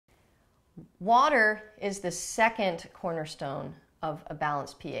Water is the second cornerstone of a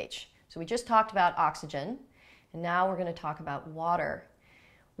balanced pH. So we just talked about oxygen, and now we're going to talk about water.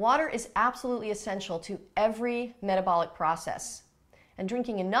 Water is absolutely essential to every metabolic process, and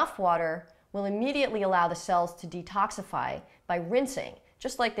drinking enough water will immediately allow the cells to detoxify by rinsing,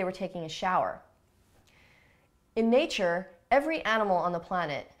 just like they were taking a shower. In nature, every animal on the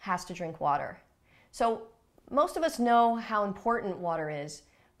planet has to drink water. So most of us know how important water is,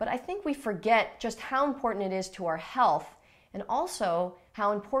 but I think we forget just how important it is to our health and also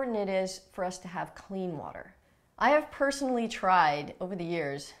how important it is for us to have clean water. I have personally tried over the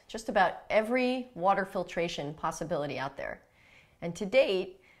years just about every water filtration possibility out there. And to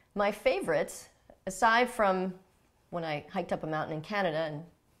date, my favorites, aside from when I hiked up a mountain in Canada and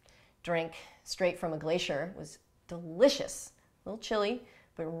drank straight from a glacier, was delicious. A little chilly,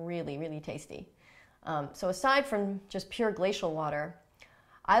 but really, really tasty. So aside from just pure glacial water,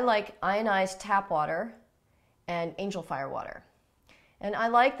 I like ionized tap water and angel fire water. And I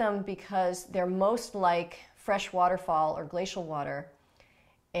like them because they're most like fresh waterfall or glacial water,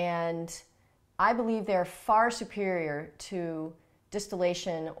 and I believe they're far superior to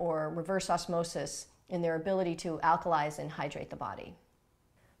distillation or reverse osmosis in their ability to alkalize and hydrate the body.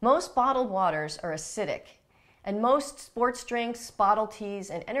 Most bottled waters are acidic, and most sports drinks, bottled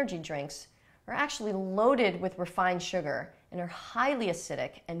teas, and energy drinks are actually loaded with refined sugar and are highly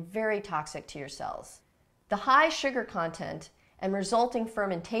acidic and very toxic to your cells. The high sugar content and resulting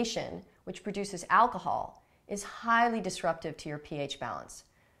fermentation, which produces alcohol, is highly disruptive to your pH balance.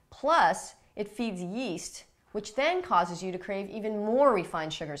 Plus, it feeds yeast, which then causes you to crave even more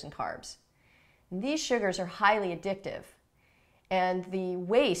refined sugars and carbs. And these sugars are highly addictive, and the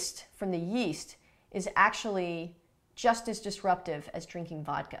waste from the yeast is actually just as disruptive as drinking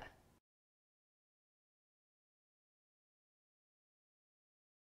vodka.